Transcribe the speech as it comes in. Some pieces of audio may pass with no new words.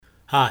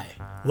Hi,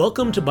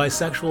 welcome to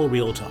Bisexual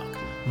Real Talk.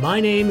 My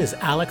name is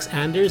Alex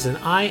Anders and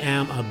I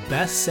am a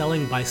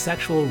best-selling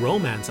bisexual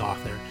romance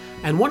author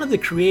and one of the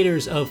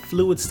creators of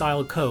Fluid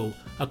Style Co.,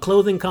 a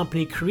clothing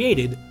company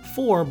created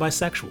for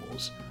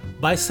bisexuals.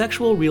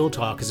 Bisexual Real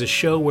Talk is a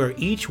show where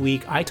each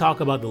week I talk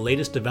about the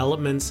latest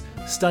developments,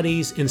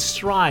 studies, and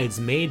strides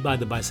made by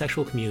the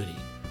bisexual community.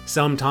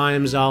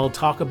 Sometimes I'll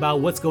talk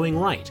about what's going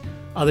right,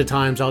 other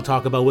times I'll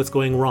talk about what's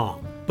going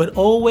wrong. But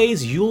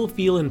always you'll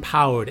feel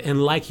empowered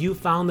and like you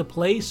found the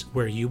place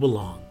where you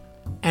belong.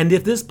 And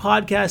if this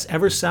podcast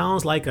ever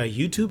sounds like a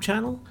YouTube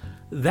channel,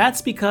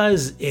 that's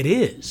because it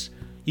is.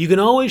 You can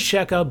always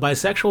check out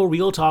Bisexual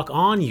Real Talk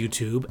on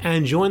YouTube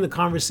and join the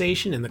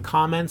conversation in the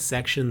comments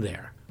section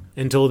there.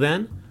 Until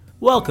then,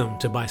 welcome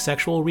to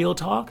Bisexual Real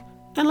Talk,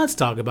 and let's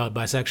talk about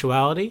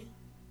bisexuality.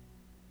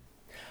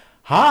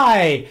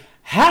 Hi!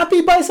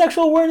 Happy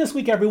Bisexual Awareness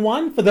Week,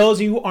 everyone. For those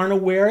of you who aren't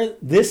aware,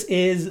 this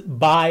is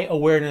Bi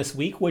Awareness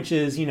Week, which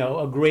is,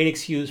 a great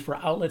excuse for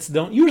outlets that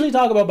don't usually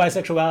talk about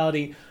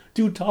bisexuality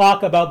to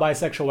talk about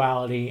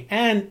bisexuality.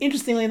 And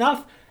interestingly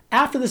enough,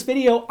 after this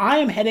video, I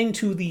am heading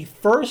to the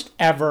first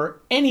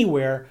ever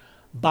anywhere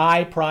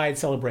Bi Pride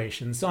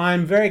celebration. So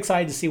I'm very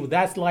excited to see what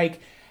that's like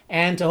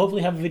and to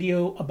hopefully have a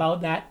video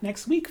about that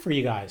next week for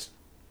you guys.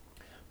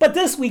 But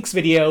this week's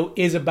video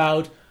is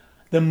about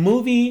the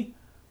movie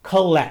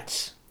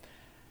Colette.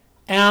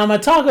 And I'm going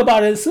to talk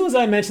about it as soon as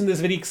I mention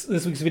this week's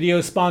video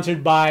is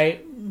sponsored by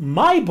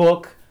my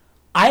book,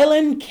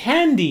 Island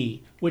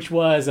Candy, which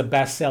was a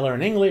bestseller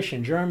in English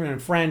and German and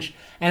French,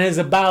 and is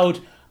about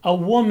a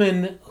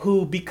woman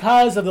who,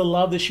 because of the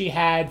love that she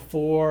had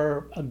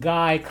for a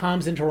guy,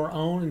 comes into her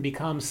own and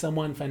becomes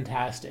someone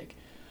fantastic.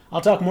 I'll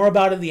talk more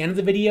about it at the end of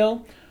the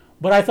video,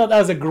 but I thought that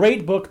was a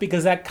great book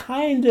because that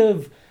kind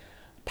of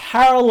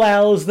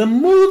parallels the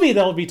movie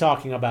that we'll be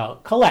talking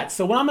about, Colette.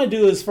 So what I'm going to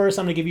do is first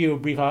I'm going to give you a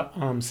brief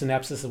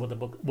synopsis of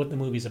what the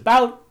movie's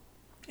about,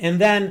 and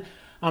then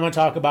I'm going to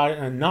talk about it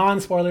in a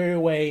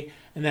non-spoilery way,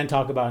 and then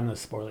talk about it in a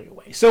spoilery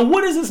way. So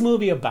what is this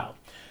movie about?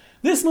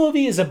 This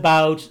movie is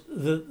about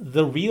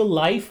the real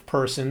life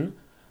person,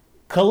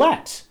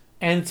 Colette,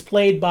 and it's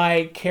played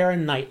by Keira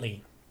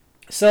Knightley.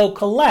 So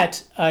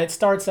Colette, it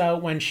starts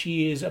out when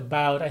she is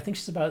about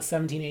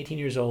 17, 18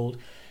 years old.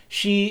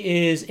 She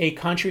is a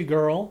country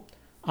girl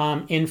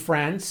in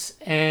France,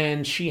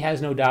 and she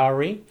has no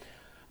dowry.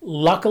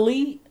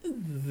 Luckily,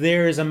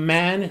 there's a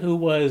man who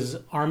was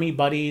army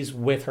buddies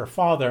with her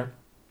father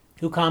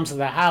who comes to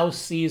the house,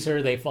 sees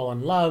her, they fall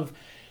in love.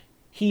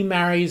 He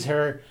marries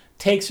her,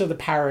 takes her to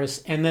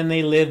Paris, and then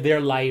they live their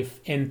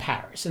life in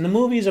Paris. And the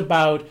movie is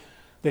about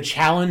the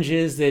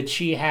challenges that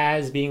she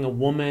has being a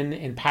woman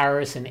in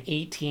Paris in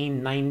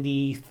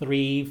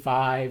 1893, the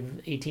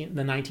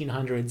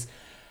 1900s,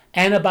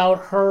 and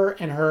about her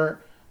and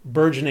her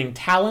burgeoning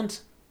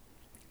talent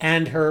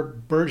and her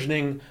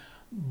burgeoning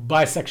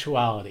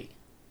bisexuality.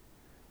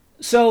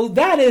 So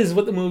that is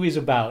what the movie's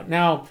about.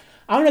 Now,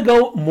 I'm going to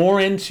go more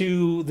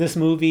into this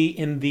movie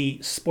in the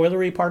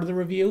spoilery part of the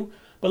review,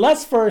 but I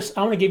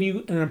want to give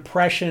you an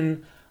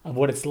impression of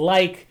what it's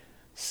like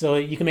so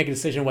you can make a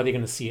decision whether you're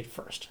going to see it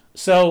first.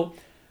 So,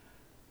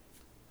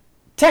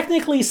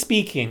 technically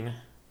speaking,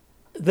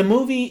 the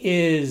movie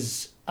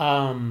is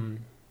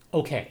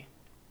okay.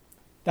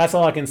 That's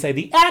all I can say.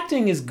 The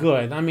acting is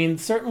good. I mean,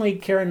 certainly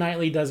Keira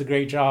Knightley does a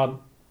great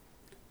job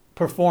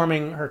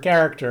performing her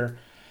character,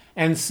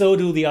 and so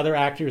do the other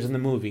actors in the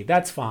movie.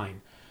 That's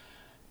fine.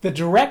 The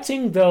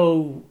directing,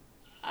 though,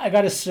 I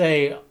gotta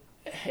say,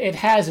 it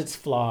has its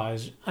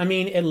flaws. I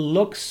mean, it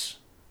looks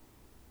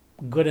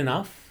good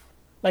enough.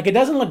 Like, it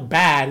doesn't look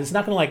bad. It's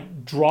not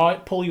gonna,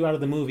 pull you out of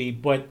the movie,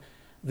 but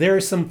there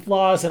are some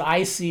flaws that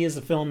I see as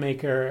a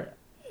filmmaker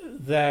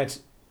that,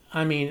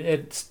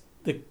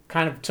 that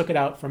kind of took it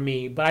out from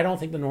me, but I don't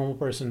think the normal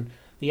person,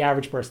 the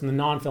average person, the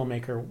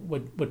non-filmmaker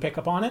would pick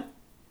up on it.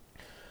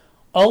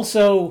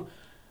 Also,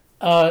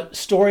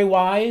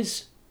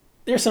 story-wise,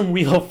 there's some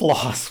real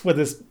flaws for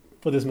this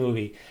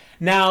movie.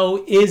 Now,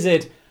 is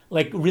it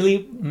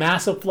really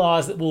massive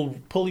flaws that will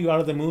pull you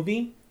out of the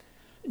movie?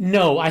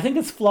 No, I think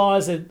it's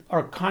flaws that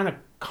are kind of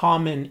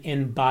common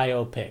in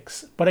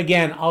biopics. But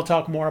again, I'll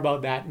talk more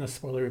about that in the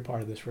spoilery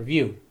part of this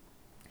review.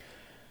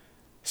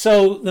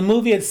 So the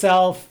movie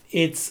itself,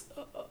 it's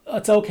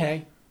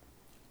okay.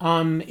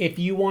 If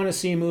you want to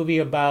see a movie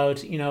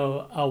about,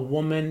 a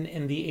woman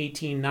in the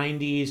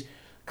 1890s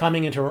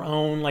coming into her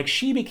own,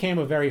 she became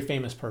a very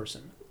famous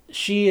person.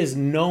 She is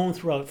known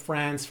throughout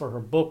France for her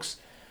books.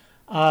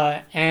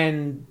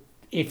 And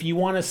if you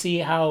want to see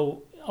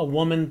how a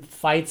woman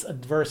fights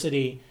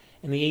adversity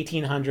in the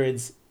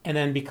 1800s and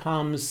then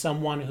becomes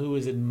someone who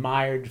is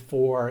admired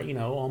for,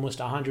 almost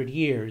 100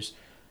 years,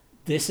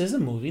 this is a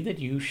movie that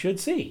you should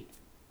see,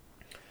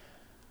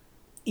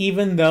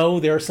 even though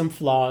there are some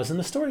flaws in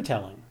the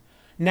storytelling.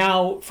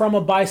 Now, from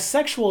a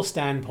bisexual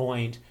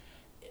standpoint,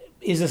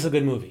 is this a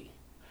good movie?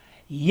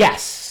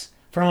 Yes.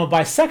 From a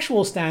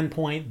bisexual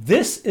standpoint,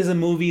 this is a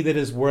movie that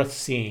is worth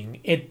seeing.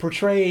 It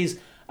portrays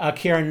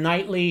Keira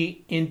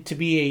Knightley to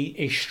be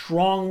a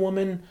strong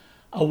woman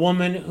a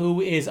woman who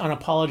is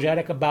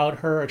unapologetic about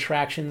her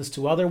attractions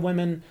to other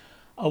women,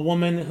 a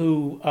woman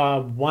who,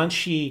 once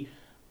she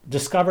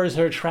discovers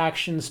her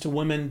attractions to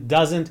women,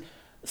 doesn't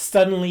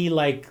suddenly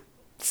like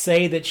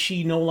say that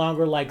she no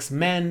longer likes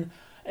men.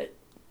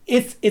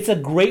 It's a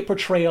great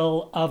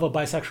portrayal of a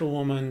bisexual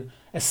woman,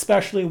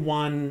 especially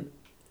one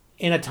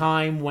in a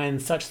time when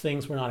such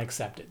things were not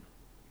accepted.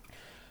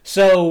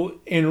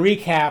 So, in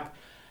recap,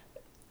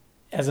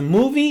 as a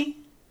movie,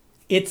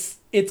 it's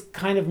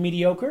kind of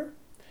mediocre.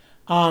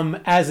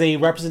 As a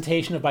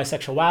representation of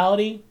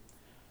bisexuality,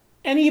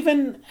 and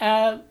even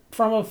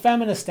from a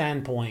feminist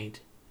standpoint,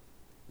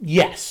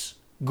 yes,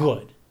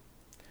 good.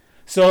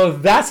 So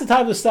if that's the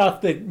type of stuff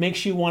that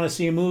makes you want to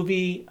see a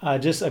movie,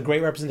 just a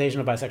great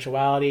representation of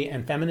bisexuality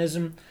and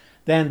feminism,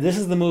 then this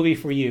is the movie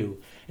for you.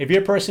 If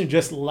you're a person who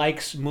just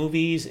likes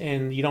movies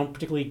and you don't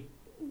particularly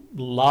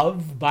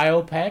love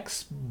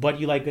biopics, but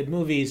you like good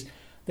movies,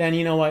 then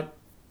you know what?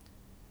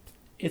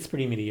 It's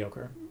pretty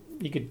mediocre.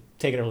 You could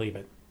take it or leave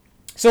it.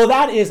 So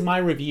that is my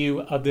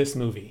review of this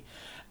movie.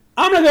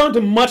 I'm going to go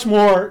into much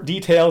more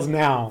details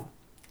now,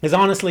 because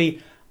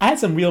honestly, I had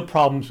some real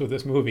problems with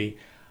this movie.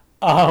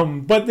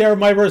 But they're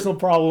my personal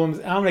problems,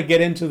 and I'm going to get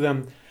into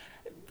them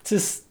to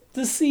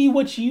see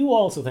what you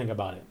also think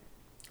about it.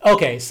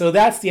 Okay, so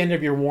that's the end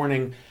of your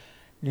warning.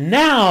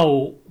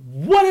 Now,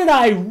 what did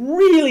I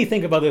really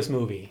think about this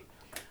movie?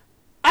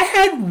 I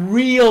had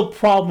real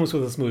problems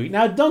with this movie.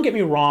 Now, don't get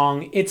me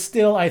wrong. It's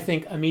still, I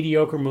think, a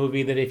mediocre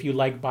movie that if you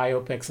like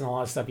biopics and all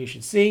that stuff, you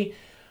should see.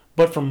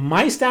 But from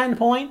my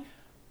standpoint,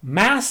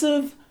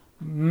 massive,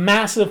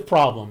 massive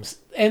problems.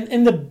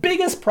 And the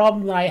biggest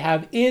problem that I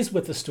have is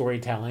with the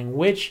storytelling,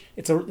 which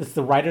it's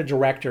the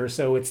writer-director,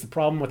 so it's the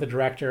problem with the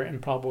director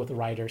and problem with the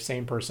writer,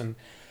 same person.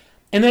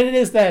 And then it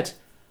is that,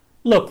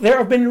 look, there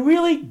have been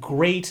really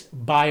great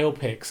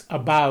biopics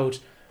about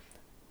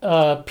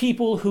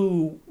people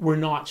who were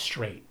not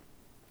straight.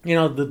 You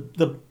know,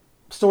 the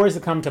stories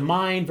that come to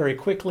mind very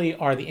quickly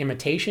are The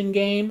Imitation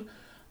Game,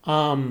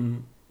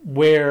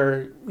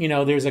 where, you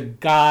know, there's a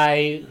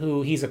guy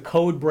who, he's a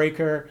code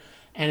breaker,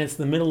 and it's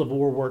the middle of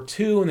World War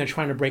II, and they're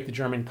trying to break the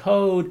German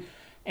code,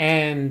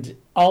 and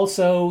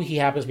also he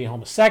happens to be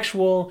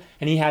homosexual,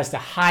 and he has to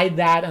hide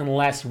that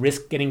unless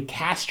risk getting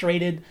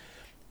castrated.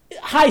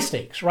 High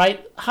stakes,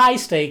 right? High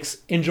stakes,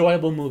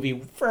 enjoyable movie,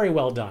 very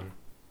well done.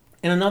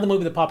 And another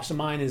movie that pops to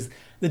mind is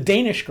The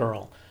Danish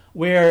Girl,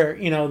 where,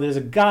 you know, there's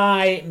a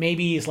guy,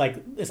 maybe it's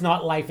like, it's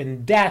not life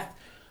and death,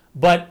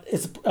 but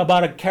it's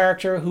about a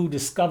character who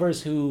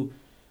discovers who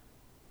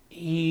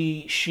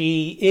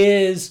she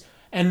is,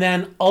 and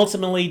then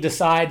ultimately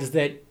decides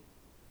that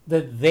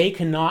they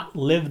cannot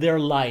live their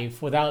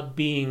life without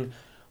being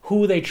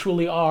who they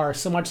truly are,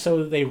 so much so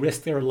that they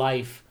risk their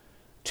life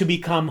to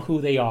become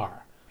who they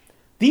are.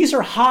 These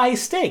are high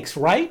stakes,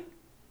 right?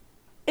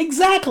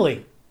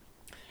 Exactly.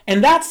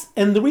 And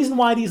the reason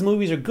why these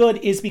movies are good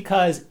is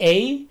because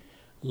A,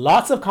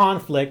 lots of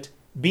conflict,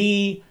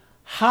 B,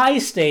 high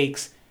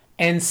stakes,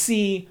 and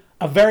C,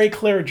 a very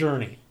clear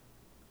journey.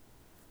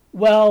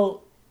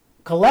 Well,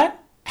 Colette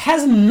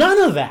has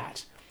none of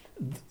that.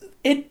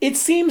 It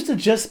seems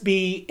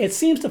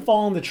to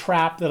fall in the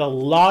trap that a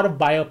lot of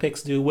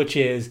biopics do, which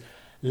is,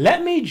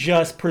 let me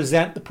just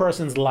present the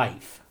person's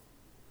life.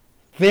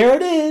 There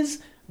it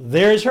is.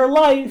 There's her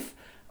life.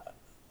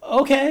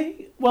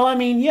 Okay. Well, I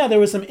mean, yeah, there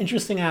was some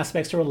interesting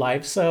aspects to her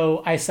life.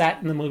 So I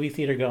sat in the movie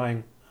theater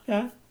going,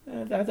 yeah,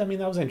 that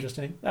was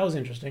interesting. That was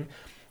interesting.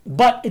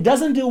 But it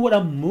doesn't do what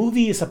a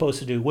movie is supposed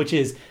to do, which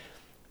is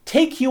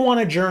take you on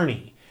a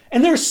journey.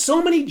 And there's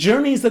so many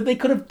journeys that they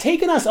could have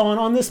taken us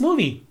on this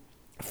movie.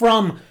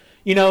 From,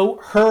 you know,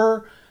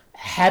 her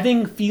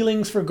having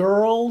feelings for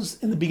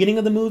girls in the beginning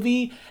of the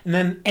movie, and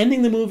then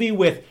ending the movie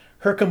with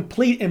her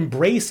complete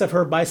embrace of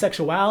her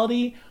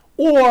bisexuality,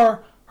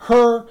 or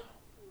her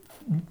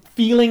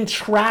feeling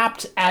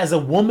trapped as a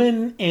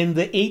woman in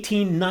the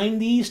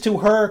 1890s, to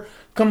her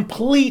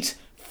complete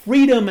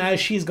freedom as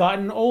she's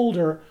gotten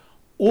older,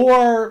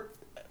 or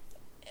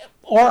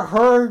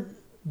her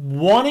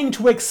wanting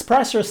to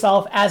express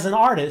herself as an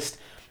artist,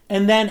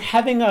 and then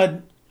having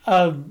a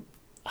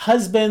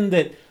husband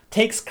that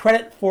takes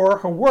credit for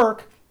her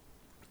work,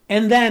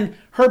 and then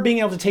her being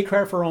able to take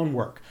credit for her own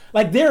work.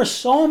 Like, there are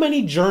so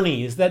many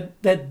journeys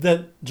that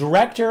the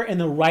director and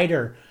the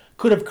writer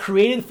could have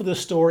created for the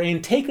story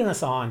and taken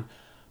us on,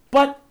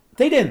 but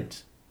they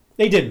didn't.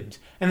 They didn't.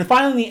 And then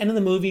finally, the end of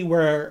the movie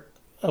where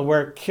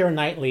Keira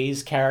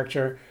Knightley's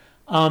character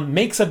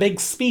makes a big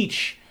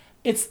speech,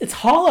 it's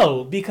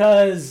hollow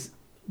because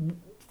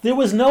there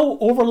was no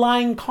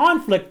overlying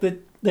conflict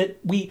that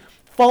we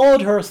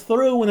followed her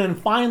through, and then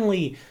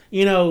finally,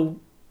 you know,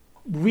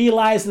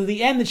 realized at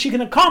the end that she can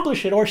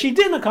accomplish it, or she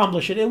didn't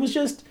accomplish it. It was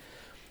just,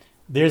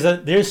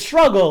 there's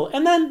struggle,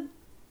 and then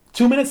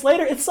 2 minutes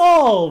later it's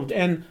solved,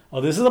 and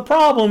oh, this is a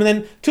problem, and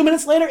then 2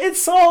 minutes later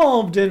it's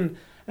solved, and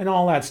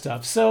all that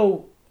stuff.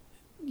 So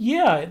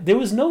yeah, there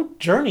was no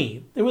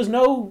journey, there was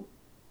no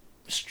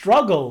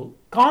struggle,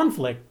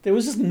 conflict, there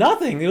was just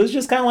nothing. It was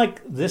just kind of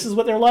like, this is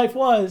what their life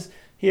was,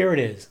 here it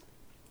is.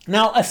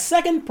 Now, a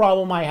second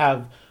problem I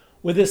have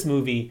with this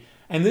movie,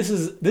 and this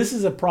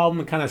is a problem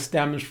that kind of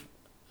stems,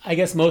 I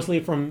guess, mostly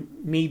from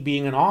me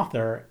being an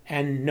author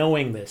and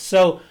knowing this.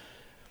 So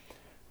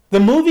the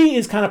movie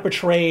is kind of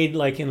portrayed,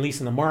 like at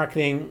least in the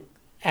marketing,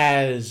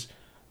 as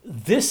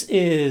this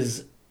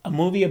is a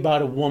movie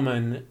about a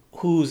woman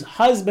whose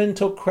husband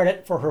took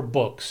credit for her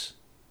books,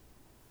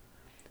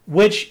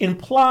 which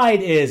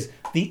implied is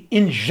the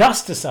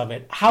injustice of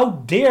it. How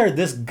dare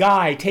this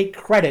guy take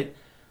credit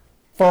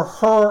for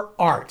her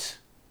art?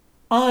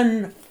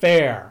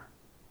 Unfair.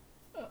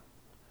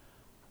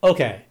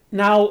 Okay,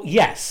 now,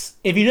 yes,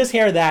 if you just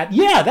hear that,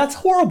 yeah, that's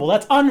horrible,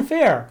 that's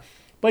unfair.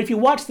 But if you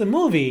watch the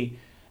movie,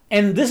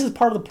 and this is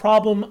part of the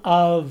problem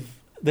of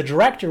the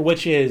director,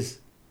 which is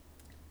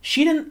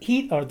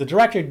the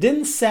director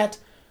didn't set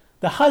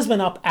the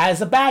husband up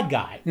as a bad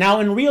guy. Now,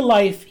 in real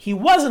life, he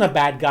wasn't a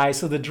bad guy,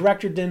 so the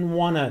director didn't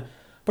want to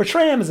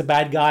portray him as a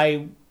bad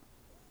guy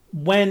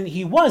when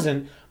he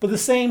wasn't. But at the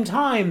same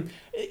time,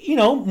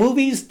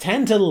 movies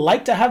tend to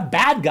like to have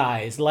bad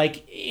guys.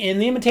 Like in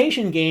The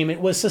Imitation Game,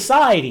 it was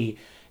Society,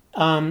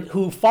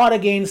 who fought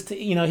against,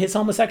 his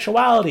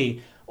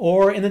homosexuality.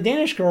 Or in The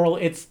Danish Girl,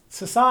 it's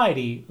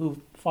Society,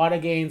 who fought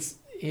against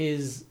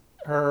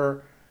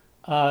her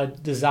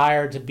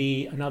desire to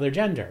be another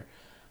gender.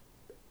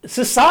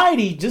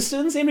 Society just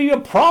doesn't seem to be a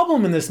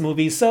problem in this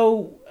movie.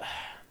 So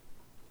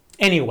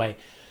anyway,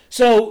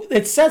 so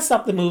it sets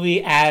up the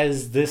movie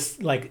as this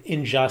like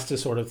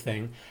injustice sort of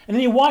thing. And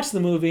then you watch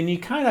the movie and you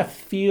kind of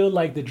feel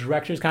like the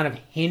director's kind of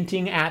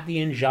hinting at the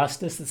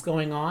injustice that's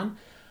going on.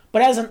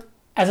 But as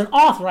an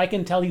author, I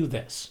can tell you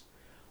this.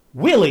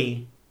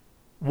 Willie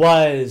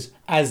was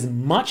as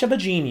much of a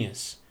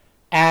genius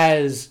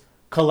as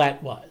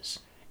Colette was.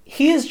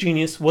 His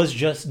genius was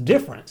just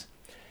different.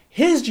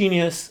 His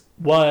genius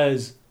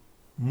was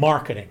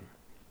marketing.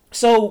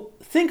 So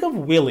think of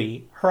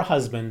Willie, her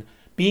husband,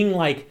 being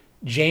like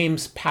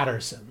James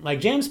Patterson.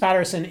 Like James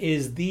Patterson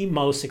is the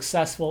most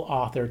successful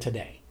author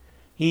today.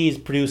 He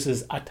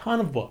produces a ton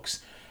of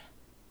books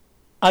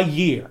a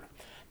year.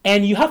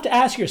 And you have to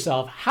ask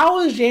yourself, how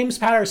is James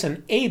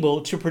Patterson able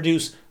to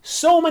produce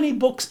so many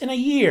books in a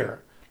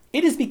year?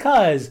 It is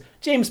because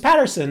James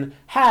Patterson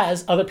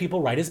has other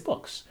people write his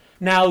books.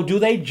 Now,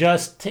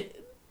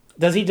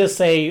 does he just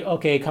say,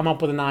 okay, come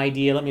up with an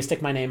idea, let me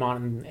stick my name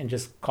on it and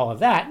just call it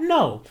that?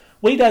 No.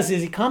 What he does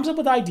is he comes up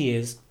with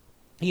ideas,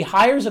 he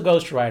hires a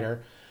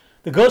ghostwriter,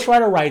 the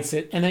ghostwriter writes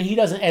it, and then he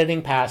does an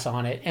editing pass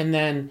on it, and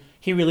then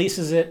he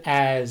releases it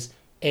as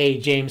a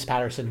James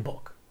Patterson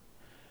book.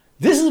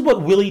 This is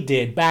what Willie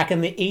did back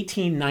in the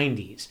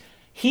 1890s.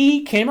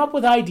 He came up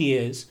with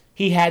ideas,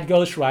 he had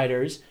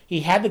ghostwriters,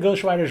 he had the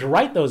ghostwriters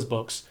write those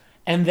books,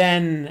 and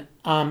then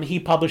he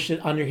published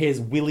it under his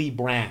Willie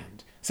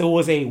brand. So it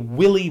was a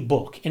Willie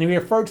book, and he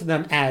referred to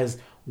them as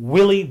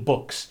Willie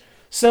books.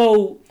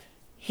 So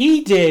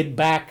he did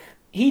back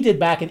in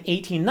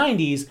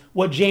 1890s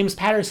what James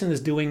Patterson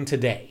is doing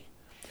today.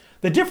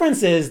 The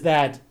difference is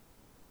that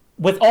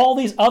with all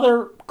these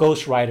other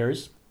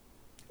ghostwriters,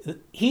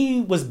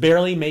 he was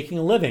barely making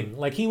a living.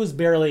 Like he was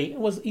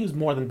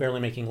more than barely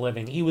making a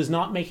living. He was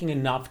not making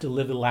enough to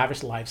live the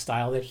lavish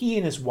lifestyle that he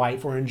and his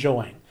wife were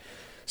enjoying.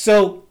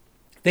 So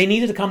they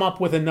needed to come up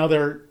with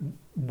another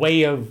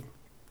way of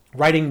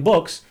writing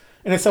books,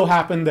 and it so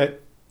happened that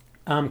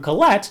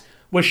Colette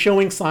was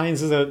showing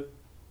signs as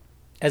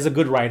a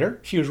good writer.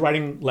 She was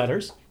writing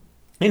letters,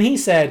 and he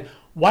said,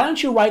 why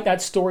don't you write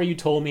that story you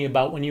told me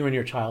about when you were in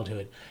your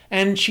childhood?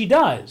 And she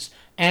does,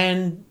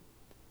 and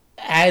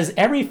as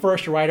every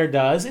first writer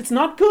does, it's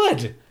not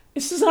good.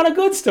 It's just not a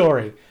good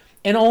story.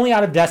 And only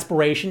out of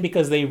desperation,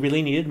 because they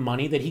really needed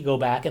money, did he go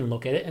back and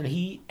look at it, and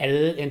he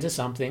edited it into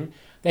something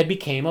that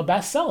became a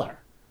bestseller.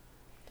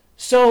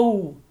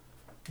 So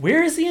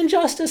where is the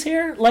injustice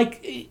here?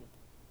 Like,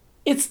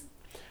 it's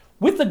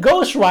with the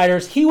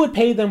ghostwriters, he would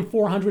pay them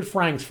 400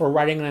 francs for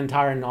writing an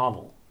entire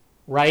novel,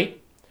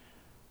 right?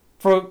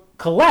 For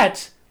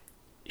Colette,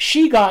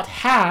 she got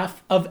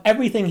half of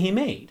everything he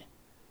made.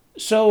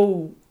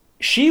 So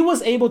she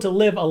was able to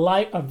live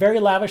a very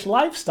lavish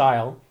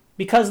lifestyle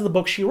because of the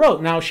book she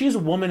wrote. Now, she's a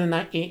woman in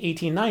the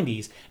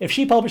 1890s. If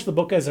she published the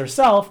book as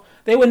herself,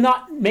 they would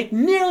not make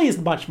nearly as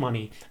much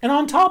money. And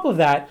on top of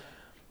that,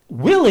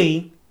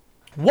 Willie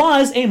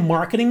was a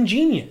marketing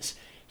genius.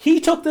 He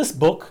took this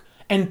book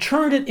and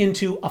turned it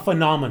into a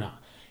phenomena.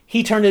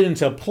 He turned it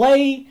into a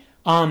play.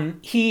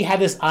 He had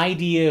this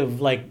idea of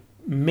like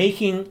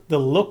making the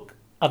look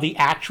of the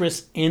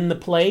actress in the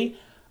play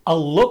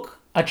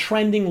a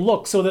trending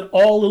look, so that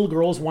all little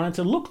girls wanted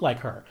to look like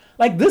her.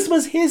 Like, this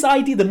was his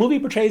idea. The movie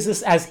portrays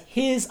this as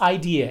his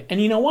idea.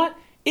 And you know what?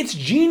 It's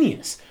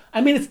genius. I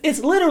mean, it's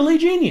literally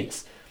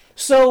genius.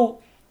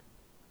 So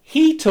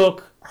he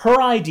took her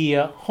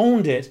idea,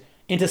 honed it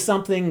into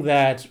something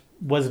that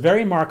was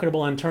very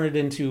marketable, and turned it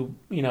into,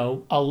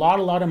 a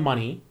lot of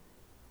money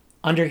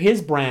under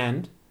his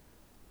brand.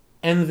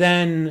 And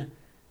then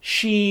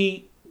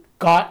she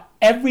got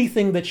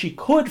everything that she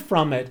could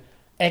from it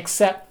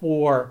except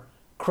for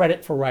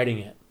credit for writing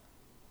it.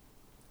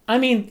 I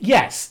mean,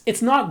 yes,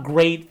 it's not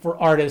great for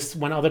artists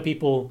when other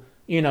people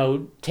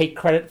take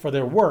credit for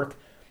their work.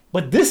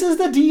 But this is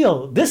the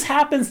deal. This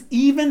happens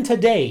even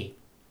today.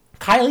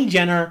 Kylie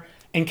Jenner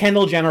and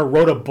Kendall Jenner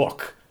wrote a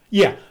book.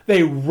 Yeah,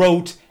 they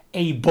wrote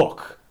a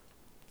book.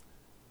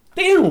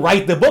 They didn't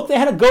write the book. They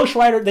had a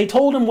ghostwriter. They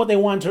told them a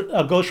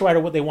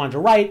ghostwriter what they wanted to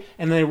write,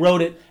 and then they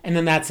wrote it, and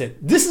then that's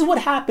it. This is what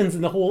happens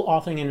in the whole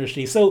authoring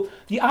industry. So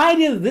the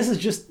idea that this is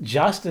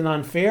just and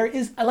unfair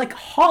is like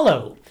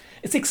hollow.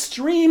 It's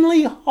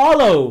extremely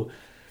hollow.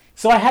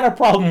 So I had a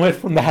problem with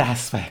from that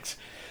aspect.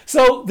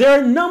 So there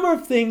are a number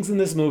of things in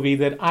this movie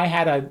that I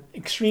had an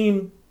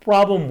extreme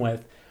problem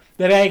with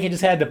that I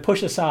just had to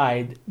push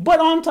aside. But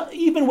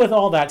even with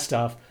all that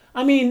stuff,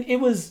 I mean, it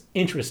was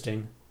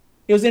interesting.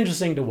 It was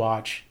interesting to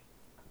watch.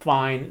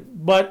 Fine.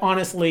 But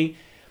honestly,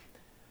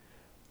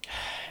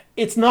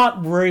 it's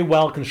not very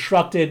well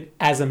constructed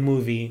as a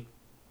movie.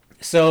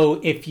 So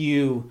if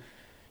you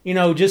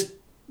just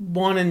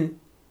want an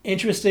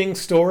interesting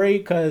story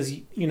because,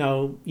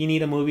 you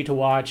need a movie to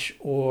watch,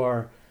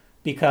 or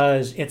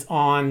because it's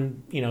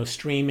on,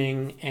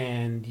 streaming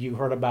and you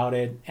heard about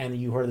it and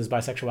you heard there's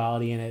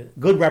bisexuality and a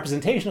good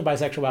representation of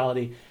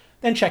bisexuality,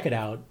 then check it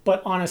out.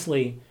 But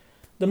honestly,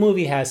 the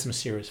movie has some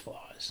serious flaws.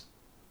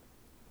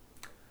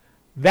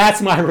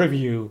 That's my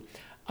review.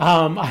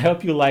 I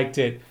hope you liked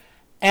it.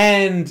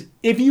 And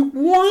if you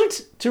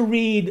want to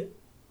read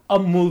a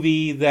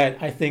movie that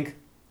I think,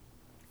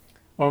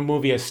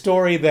 a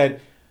story that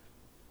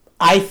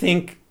I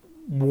think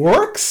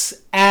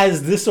works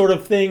as this sort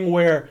of thing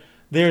where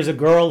there's a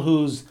girl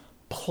who's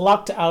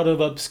plucked out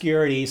of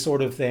obscurity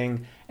sort of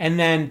thing, and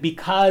then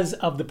because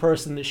of the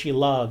person that she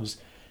loves,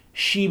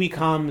 she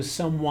becomes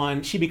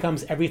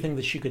everything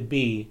that she could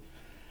be,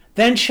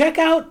 then check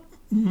out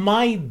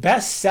my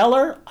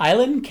bestseller,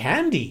 Island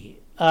Candy.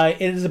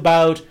 It is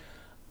about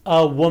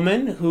a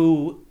woman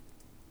who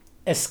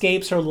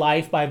escapes her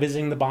life by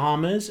visiting the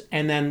Bahamas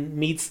and then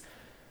meets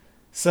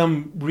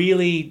some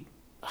really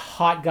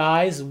hot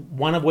guys,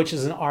 one of which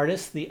is an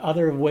artist, the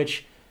other of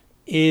which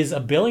is a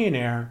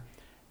billionaire,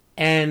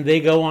 and they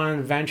go on an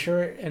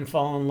adventure and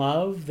fall in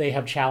love. They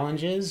have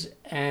challenges,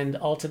 and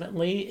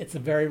ultimately it's a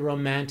very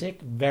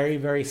romantic, very,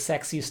 very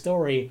sexy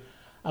story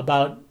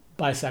about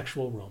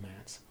bisexual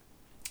romance.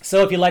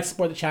 So if you'd like to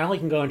support the channel, you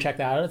can go and check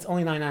that out. It's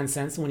only 99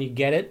 cents. When you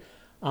get it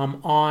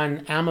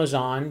on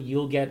Amazon,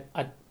 you'll get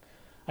a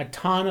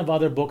ton of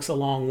other books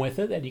along with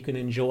it that you can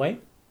enjoy.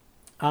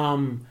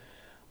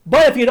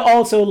 But if you'd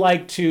also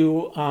like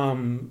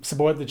to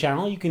support the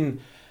channel, you can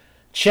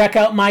check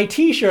out my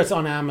t-shirts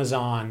on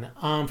Amazon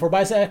for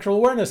Bisexual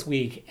Awareness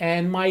Week,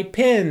 and my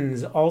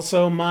pins,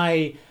 also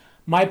my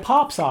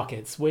pop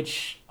sockets,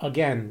 which,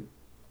 again,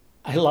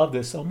 I love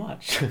this so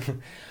much.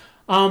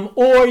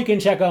 Or you can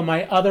check out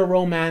my other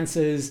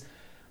romances,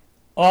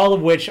 all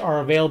of which are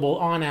available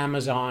on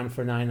Amazon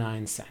for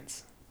 99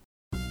 cents.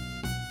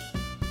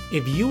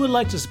 If you would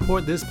like to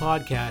support this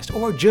podcast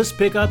or just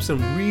pick up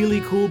some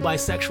really cool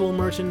bisexual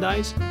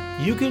merchandise,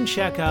 you can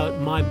check out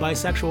my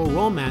bisexual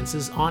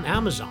romances on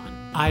Amazon.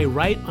 I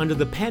write under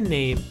the pen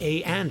name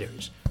A.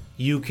 Anders.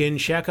 You can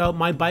check out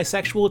my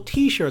bisexual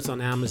t-shirts on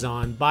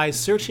Amazon by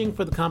searching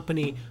for the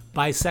company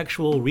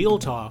Bisexual Real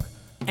Talk,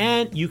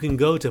 and you can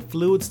go to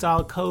Fluid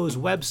Style Co.'s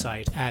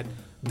website at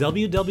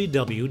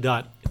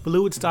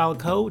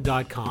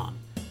www.fluidstyleco.com.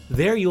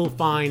 There you'll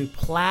find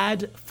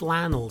plaid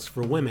flannels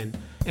for women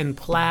and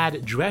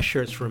plaid dress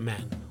shirts for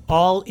men,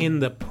 all in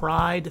the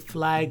pride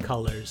flag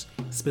colors,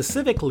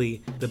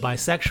 specifically the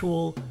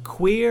bisexual,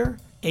 queer,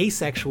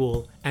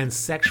 asexual, and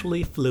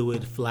sexually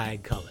fluid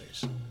flag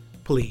colors.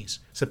 Please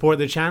support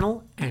the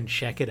channel and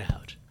check it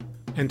out.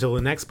 Until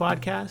the next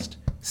podcast,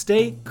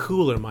 stay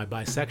cooler, my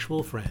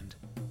bisexual friend.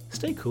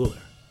 Stay cooler.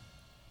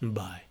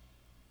 Bye.